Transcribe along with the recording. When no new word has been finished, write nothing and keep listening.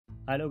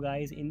Hello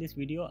guys, in this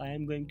video I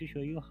am going to show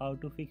you how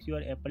to fix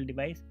your Apple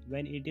device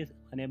when it is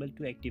unable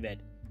to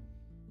activate.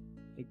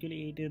 Actually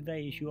it is the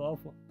issue of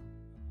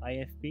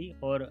IFP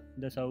or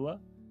the server.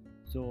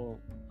 So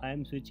I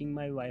am switching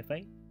my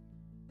Wi-Fi.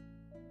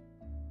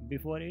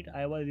 Before it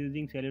I was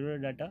using cellular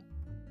data.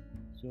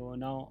 So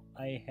now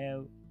I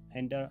have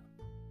entered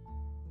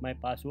my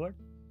password.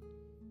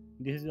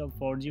 This is a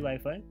 4G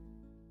Wi-Fi.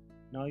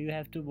 Now you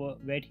have to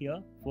wait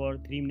here for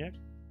 3 minutes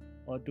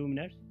or 2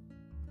 minutes.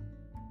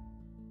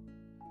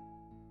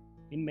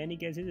 In many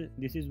cases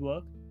this is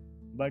work,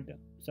 but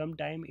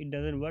sometimes it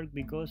doesn't work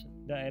because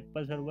the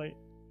Apple server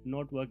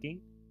not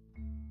working.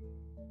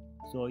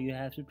 So you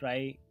have to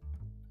try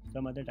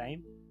some other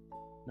time.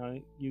 Now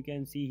you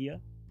can see here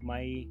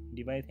my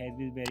device has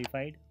been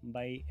verified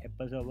by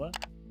Apple server.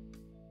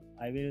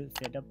 I will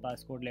set up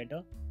passcode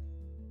later.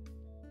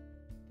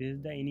 This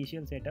is the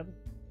initial setup.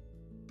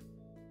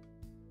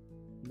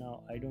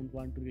 Now I don't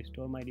want to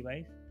restore my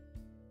device.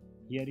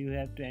 Here you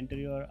have to enter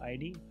your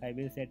ID. I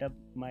will set up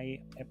my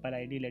Apple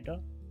ID later.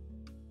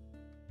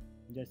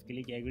 Just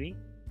click agree.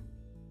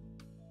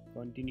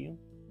 Continue.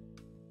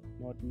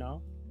 Not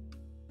now.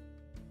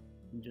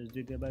 Just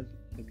disable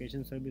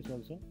location service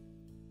also.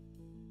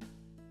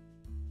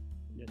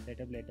 Just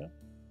set up later.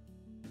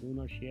 Do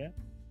not share.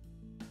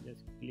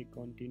 Just click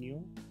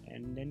continue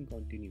and then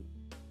continue.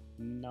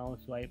 Now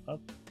swipe up.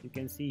 You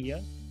can see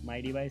here my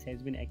device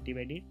has been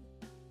activated.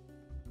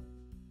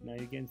 Now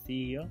you can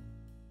see here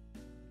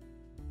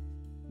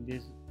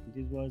this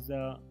was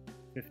the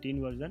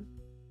 15 version.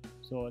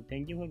 So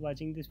thank you for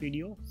watching this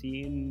video. See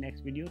you in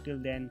next video. Till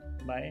then,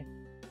 bye.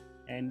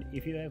 And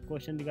if you have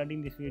question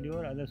regarding this video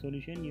or other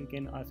solution, you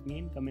can ask me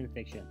in comment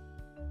section.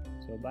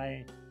 So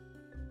bye.